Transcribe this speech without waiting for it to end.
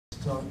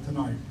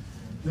tonight.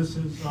 This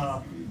is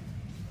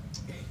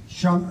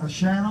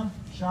Schanna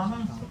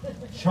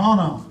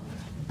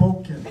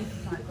Bodkin.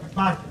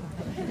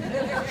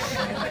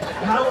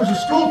 And I was a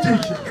school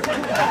teacher.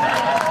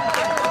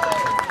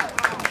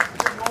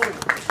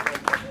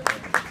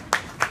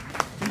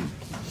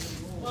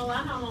 Well,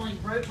 I not only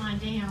wrote mine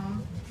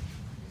down,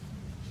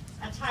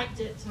 I typed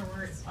it to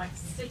where it's like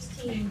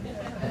 16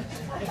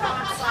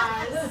 font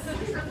size,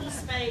 triple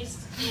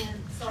spaced, and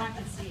so I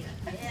can see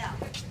it. Yeah.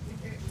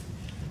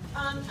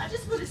 I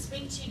just want to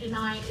speak to you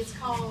tonight. It's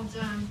called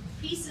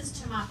Pieces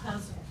to My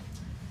Puzzle.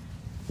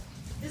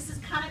 This is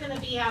kind of going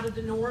to be out of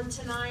the norm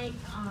tonight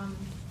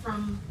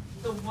from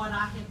what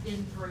I have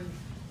been through.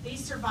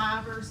 These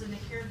survivors and the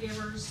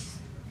caregivers,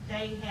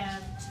 they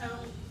have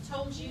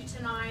told you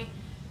tonight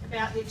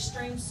about the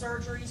extreme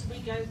surgeries we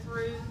go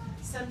through.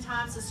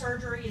 Sometimes the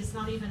surgery is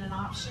not even an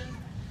option,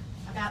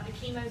 about the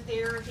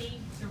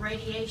chemotherapy, the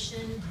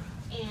radiation,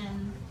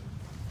 and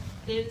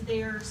then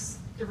there's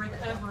the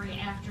recovery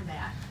after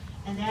that.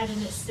 And that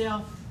in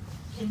itself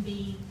can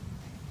be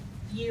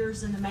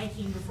years in the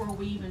making before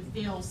we even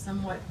feel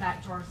somewhat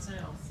back to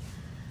ourselves.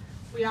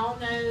 We all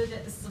know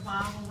that the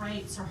survival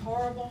rates are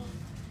horrible.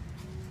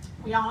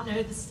 We all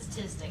know the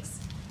statistics.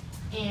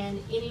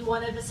 And any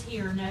one of us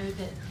here know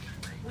that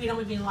we don't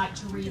even like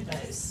to read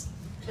those.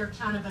 They're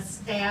kind of a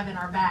stab in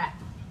our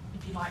back,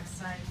 if you like to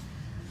say.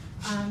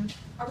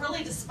 I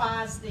really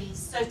despise these.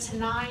 So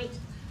tonight,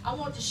 I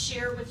want to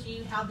share with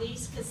you how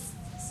these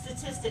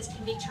statistics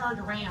can be turned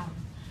around.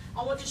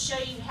 I want to show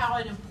you how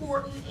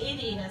important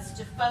it is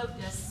to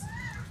focus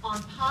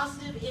on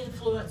positive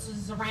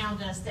influences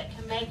around us that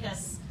can make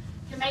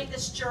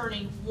this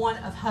journey one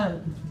of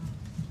hope.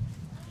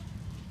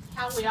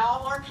 How we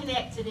all are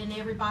connected in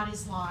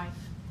everybody's life.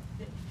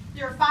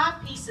 There are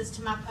 5 pieces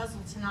to my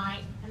puzzle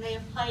tonight, and they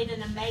have played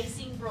an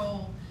amazing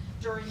role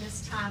during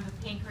this time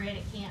of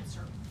pancreatic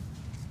cancer.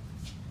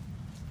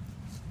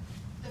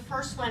 The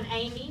first one,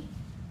 Amy.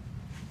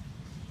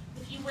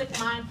 If you wouldn't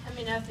mind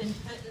coming up and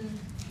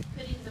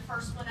putting the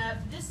first one up.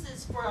 This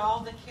is for all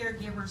the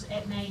caregivers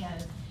at Mayo.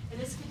 And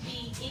this could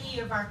be any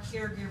of our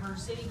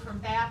caregivers, any from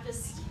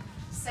Baptist,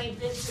 St.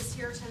 Vincent's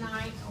here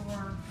tonight,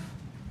 or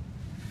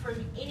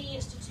from any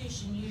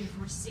institution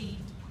you've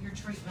received your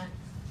treatment.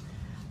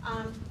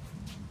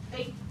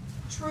 They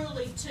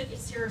truly took it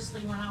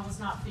seriously when I was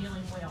not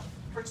feeling well.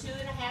 For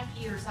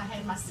 2.5 years, I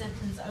had my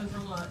symptoms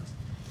overlooked.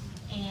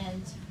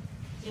 And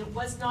it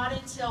was not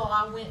until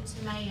I went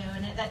to Mayo,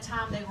 and at that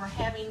time they were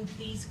having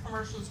these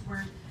commercials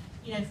where,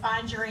 you know,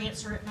 find your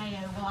answer at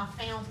Mayo. Well, I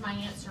found my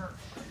answer.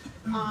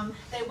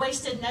 They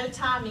wasted no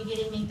time in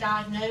getting me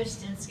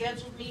diagnosed and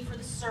scheduled me for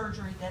the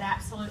surgery that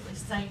absolutely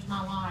saved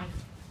my life.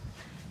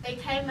 They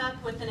came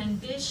up with an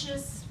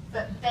ambitious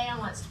but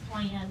balanced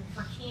plan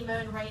for chemo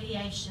and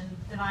radiation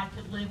that I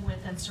could live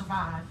with and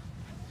survive.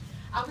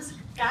 I was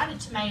guided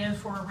to Mayo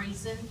for a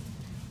reason.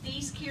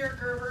 These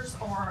caregivers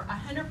are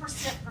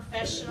 100%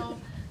 professional,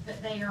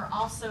 but they are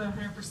also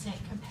 100%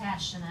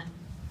 compassionate.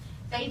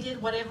 They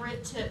did whatever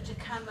it took to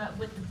come up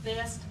with the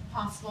best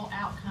possible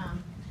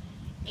outcome.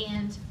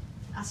 And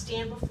I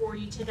stand before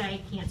you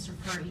today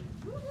cancer-free.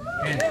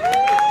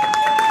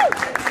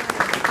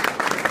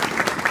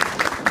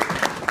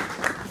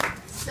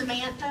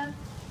 Samantha,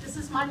 this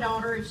is my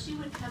daughter. If she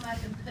would come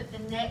up and put the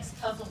next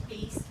puzzle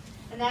piece,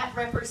 and that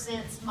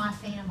represents my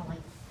family.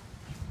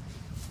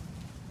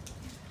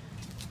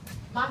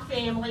 My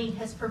family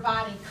has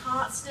provided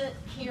constant,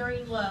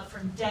 caring love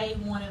from day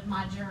one of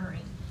my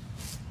journey.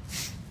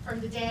 For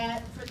the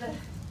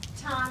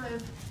time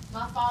of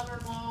my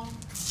father-in-law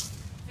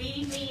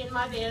feeding me in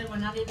my bed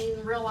when I didn't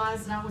even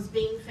realize that I was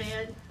being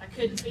fed. I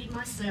couldn't feed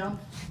myself.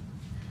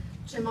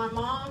 To my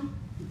mom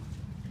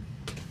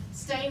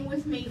staying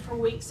with me for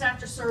weeks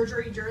after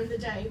surgery during the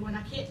day when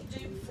I couldn't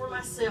do it for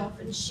myself,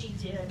 and she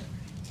did.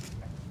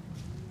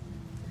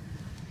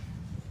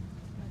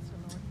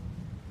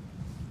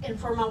 And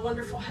for my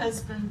wonderful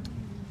husband,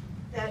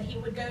 that he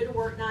would go to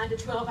work 9 to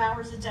 12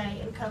 hours a day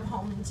and come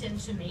home and tend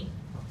to me.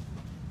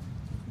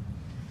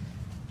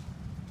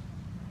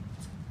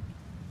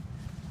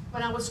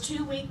 When I was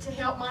too weak to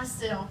help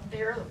myself,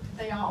 there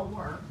they all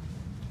were.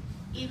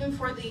 Even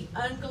for the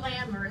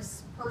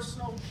unglamorous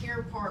personal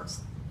care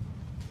parts,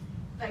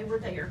 they were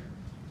there.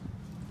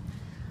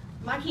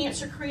 My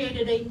cancer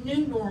created a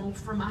new normal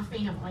for my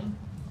family,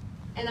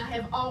 and I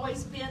have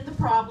always been the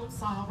problem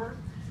solver,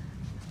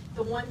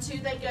 the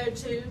 1-2 they go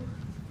to.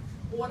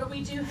 What do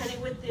we do, honey,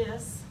 with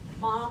this?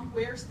 Mom,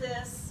 where's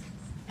this?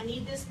 I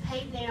need this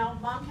paid now.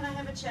 Mom, can I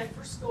have a check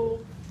for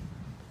school?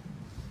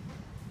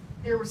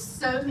 There were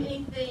so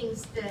many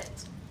things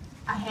that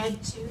I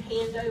had to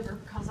hand over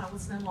because I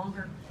was no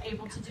longer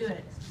able to do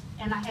it.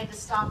 And I had to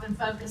stop and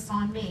focus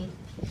on me.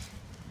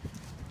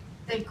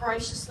 They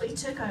graciously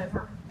took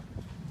over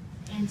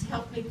and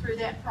helped me through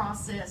that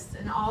process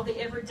and all the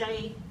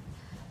everyday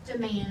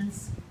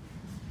demands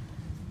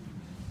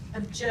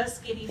of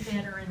just getting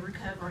better and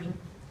recovering.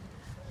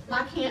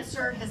 My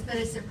cancer has been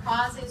a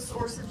surprising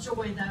source of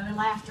joy, though, and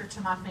laughter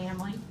to my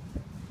family.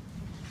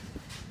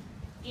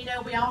 You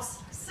know,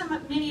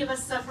 many of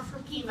us suffer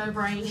from chemo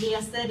brain.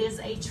 Yes, that is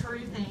a true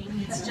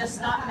thing. It's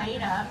just not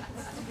made up.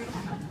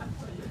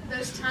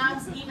 Those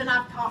times, even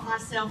I've caught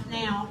myself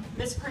now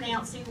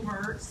mispronouncing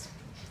words,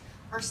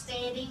 or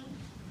standing,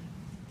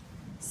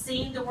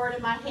 seeing the word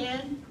in my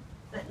head,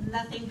 but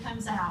nothing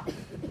comes out.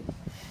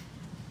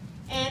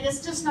 And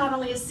it's just not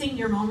only a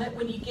senior moment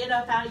when you get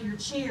up out of your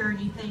chair and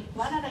you think,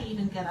 why did I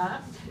even get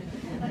up?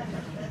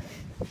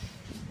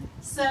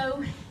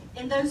 So,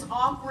 in those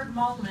awkward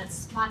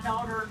moments, my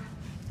daughter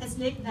has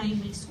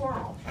nicknamed me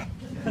Squirrel.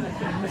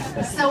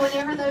 So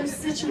whenever those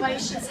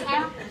situations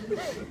happen,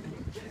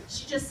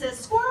 she just says,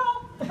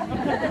 Squirrel!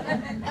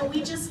 And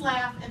we just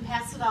laugh and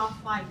pass it off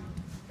like,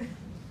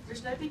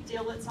 there's no big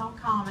deal, it's all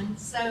common.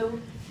 So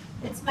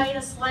it's made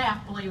us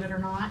laugh, believe it or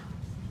not.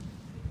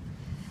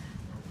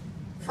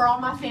 For all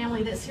my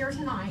family that's here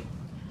tonight,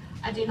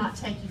 I do not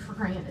take you for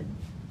granted.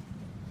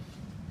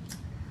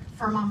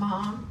 For my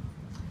mom,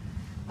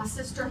 my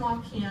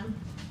sister-in-law Kim,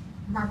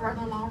 my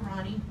brother-in-law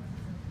Ronnie,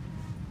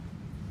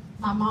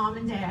 my mom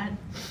and dad,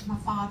 my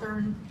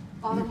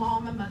father-in-law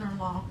and my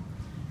mother-in-law,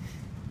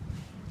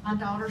 my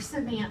daughter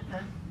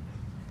Samantha,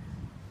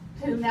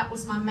 whom that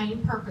was my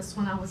main purpose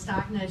when I was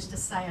diagnosed to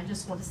say, I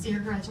just want to see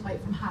her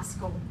graduate from high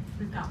school.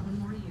 We've got one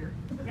more year.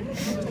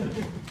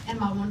 And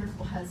my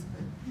wonderful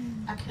husband.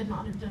 I could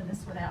not have done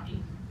this without you.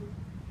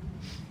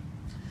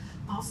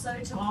 Also,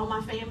 to all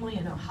my family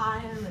in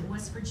Ohio and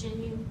West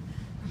Virginia,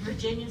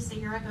 see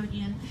here I go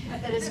again,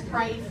 that has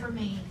prayed for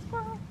me.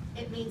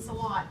 It means a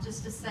lot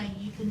just to say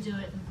you can do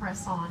it and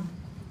press on.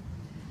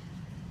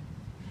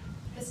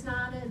 Miss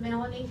Nina and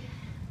Melanie,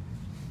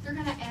 they're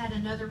going to add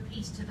another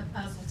piece to the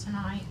puzzle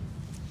tonight,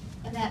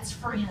 and that's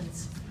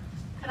friends.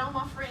 Could all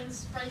my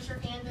friends raise your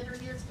hand that are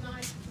here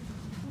tonight?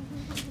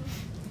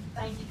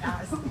 Thank you,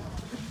 guys.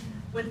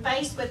 When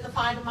faced with the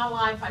fight of my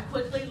life, I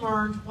quickly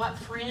learned what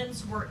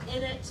friends were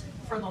in it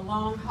for the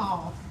long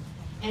haul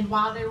and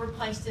why they were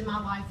placed in my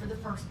life for the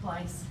first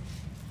place.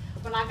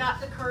 When I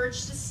got the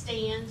courage to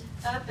stand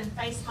up and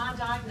face my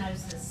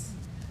diagnosis,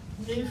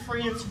 new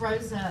friends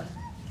rose up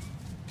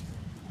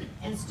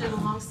and stood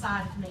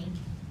alongside of me.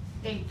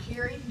 They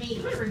carried me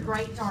through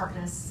great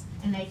darkness,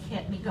 and they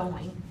kept me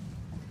going.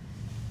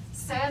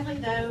 Sadly,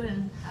 though,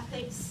 and I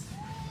think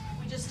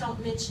we just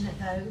don't mention it,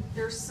 though,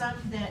 there's some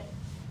that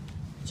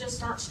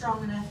just aren't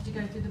strong enough to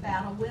go through the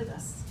battle with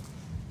us.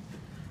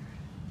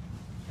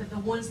 But the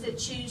ones that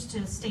choose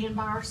to stand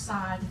by our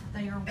side,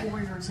 they are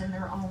warriors in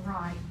their own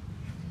right.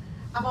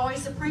 I've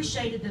always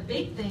appreciated the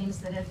big things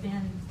that have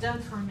been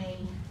done for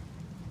me,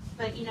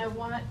 but you know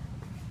what?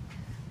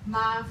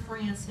 My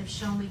friends have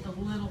shown me the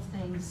little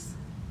things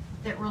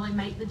that really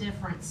make the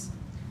difference.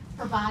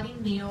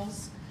 Providing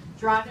meals,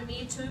 driving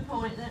me to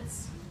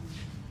appointments,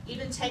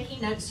 even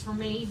taking notes for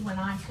me when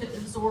I couldn't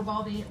absorb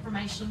all the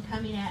information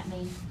coming at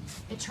me.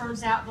 It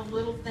turns out the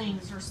little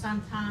things are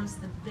sometimes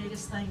the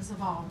biggest things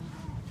of all.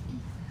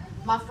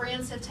 My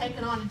friends have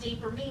taken on a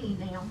deeper meaning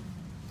now.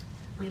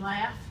 We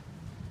laugh,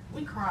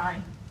 we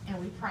cry, and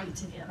we pray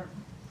together.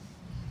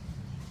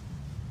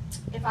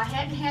 If I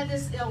hadn't had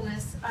this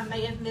illness, I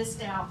may have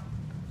missed out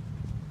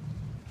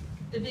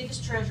the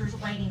biggest treasures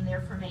waiting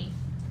there for me.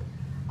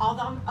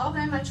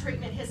 Although my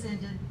treatment has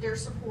ended, their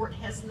support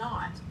has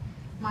not.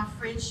 My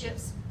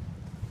friendships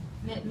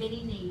met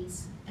many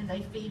needs, and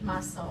they feed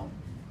my soul.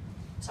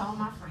 To all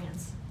my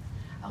friends,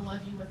 I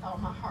love you with all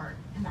my heart,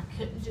 and I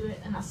couldn't do it,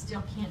 and I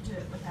still can't do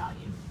it without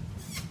you.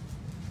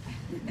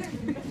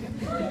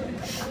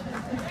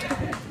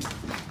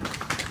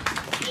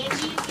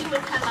 Angie, if you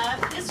would come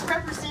up. This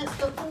represents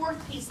the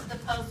fourth piece of the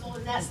puzzle,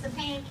 and that's the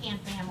Pancan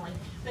family,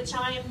 which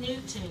I am new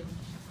to.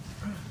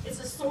 It's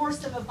a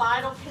source of a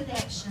vital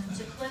connection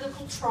to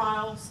clinical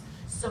trials,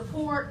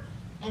 support,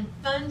 and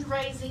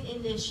fundraising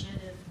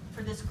initiative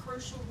for this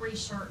crucial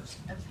research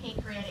of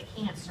pancreatic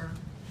cancer.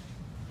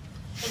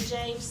 And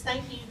James,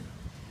 thank you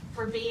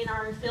for being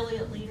our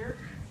affiliate leader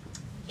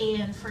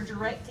and for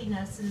directing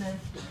us in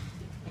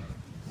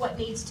what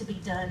needs to be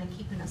done and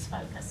keeping us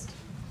focused.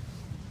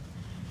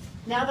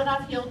 Now that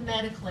I've healed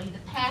medically,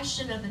 the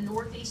passion of the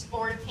Northeast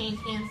Florida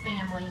Pancan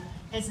family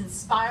has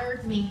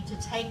inspired me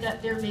to take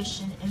up their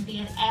mission and be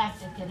an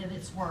advocate of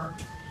its work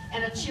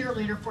and a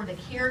cheerleader for the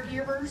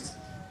caregivers,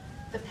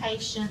 the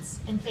patients,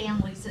 and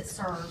families it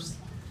serves.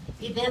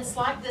 Events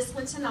like this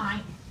one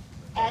tonight,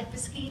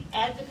 Advocacy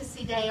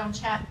Day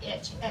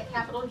at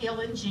Capitol Hill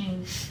in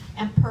June,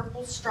 and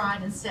Purple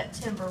Stride in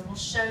September will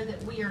show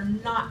that we are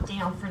not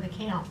down for the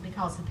count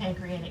because of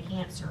pancreatic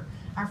cancer.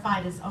 Our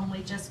fight has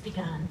only just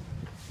begun.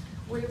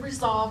 We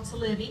resolve to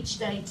live each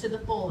day to the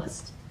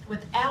fullest,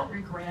 without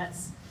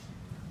regrets,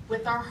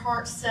 with our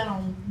hearts set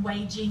on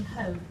waging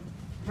hope,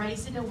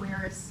 raising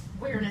awareness,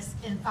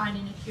 and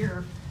finding a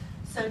cure.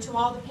 So to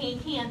all the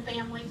Pancan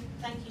family,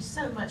 thank you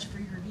so much for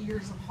your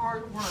years of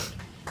hard work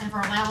and for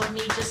allowing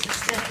me just to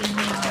step in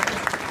now.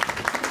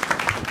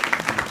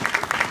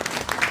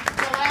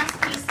 The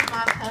last piece of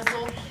my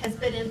puzzle has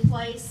been in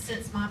place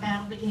since my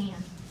battle began.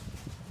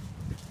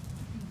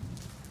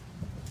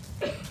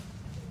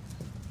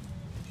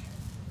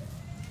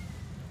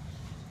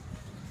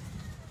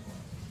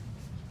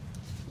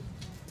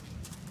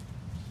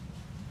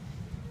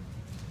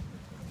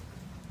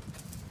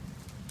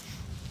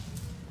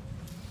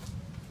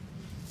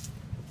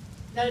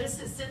 Notice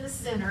it's in the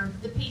center,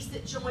 the piece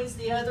that joins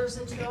the others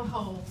into a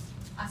whole.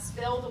 I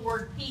spell the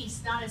word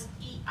peace not as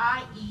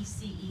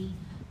P-I-E-C-E,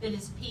 but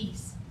as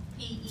peace,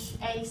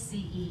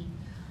 P-E-A-C-E.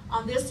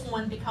 On this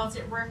one because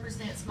it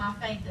represents my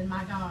faith in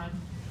my God.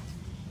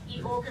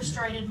 He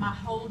orchestrated my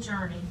whole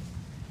journey,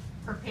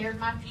 prepared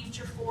my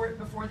future for it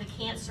before the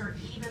cancer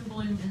even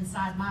bloomed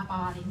inside my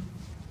body.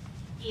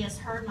 He has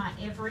heard my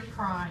every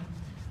cry,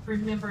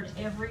 remembered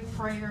every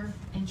prayer,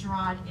 and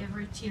dried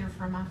every tear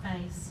from my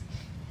face.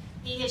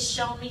 He has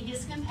shown me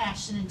his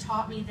compassion and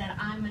taught me that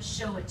I must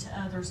show it to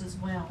others as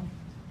well.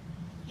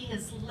 He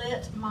has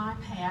lit my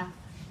path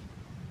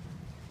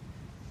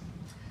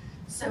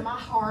so my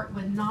heart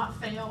would not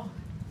fail,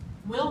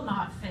 will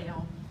not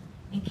fail,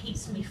 and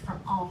keeps me from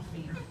all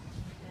fear.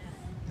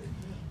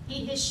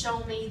 He has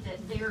shown me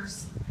that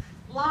there's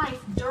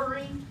life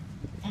during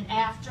and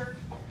after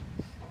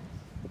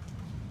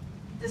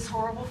this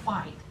horrible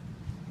fight.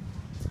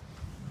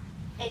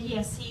 And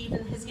yes, he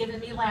even has given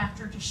me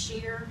laughter to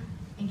share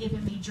and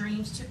given me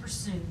dreams to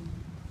pursue.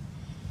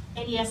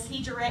 And yes,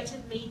 he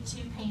directed me to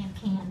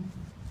Pancan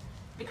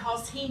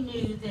because he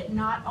knew that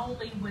not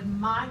only would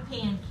my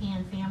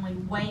Pancan family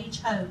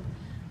wage hope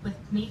with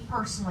me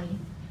personally,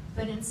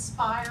 but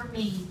inspire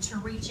me to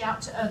reach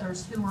out to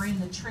others who are in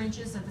the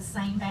trenches of the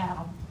same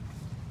battle.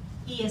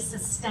 He has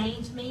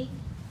sustained me,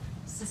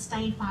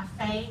 sustained my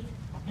faith,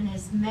 and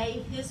has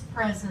made his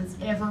presence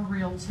ever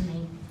real to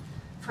me.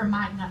 From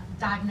my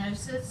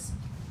diagnosis,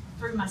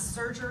 through my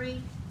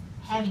surgery,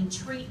 having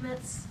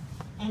treatments,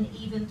 and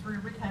even through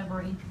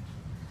recovery.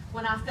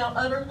 When I felt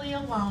utterly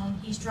alone,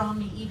 he's drawn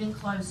me even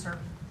closer.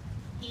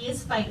 He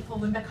is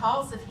faithful, and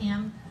because of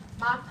him,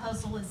 my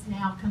puzzle is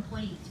now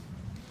complete.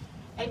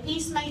 A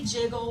piece may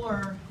jiggle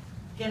or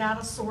get out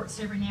of sorts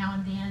every now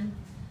and then,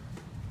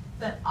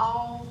 but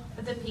all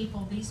of the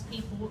people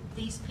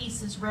these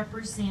pieces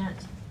represent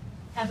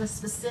have a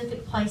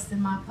specific place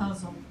in my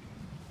puzzle,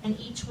 and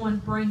each one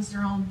brings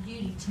their own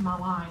beauty to my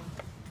life.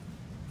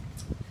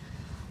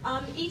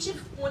 Each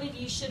one of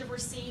you should have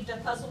received a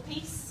puzzle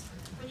piece.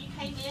 When you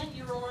came in,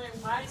 you were wondering,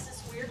 why is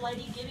this weird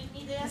lady giving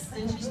me this?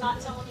 And she's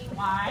not telling me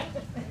why.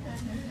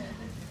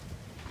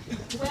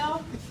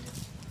 Well,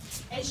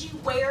 as you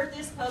wear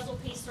this puzzle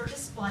piece or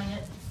display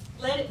it,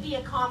 let it be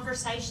a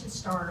conversation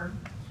starter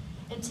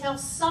and tell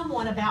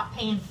someone about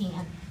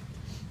Pancan,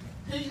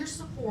 who you're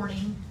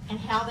supporting and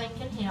how they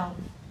can help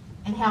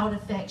and how it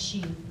affects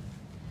you.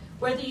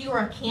 Whether you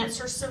are a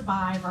cancer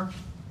survivor,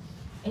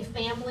 a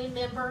family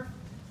member,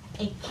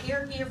 a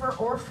caregiver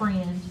or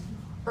friend,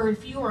 or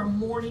if you are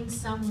mourning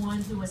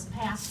someone who has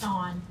passed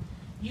on,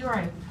 you are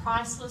a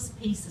priceless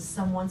piece of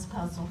someone's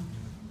puzzle.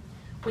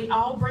 We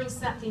all bring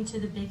something to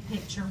the big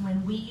picture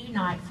when we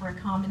unite for a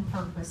common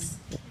purpose.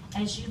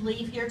 As you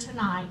leave here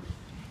tonight,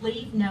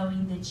 leave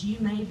knowing that you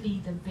may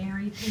be the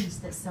very piece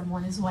that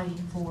someone is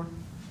waiting for.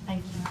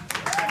 Thank you.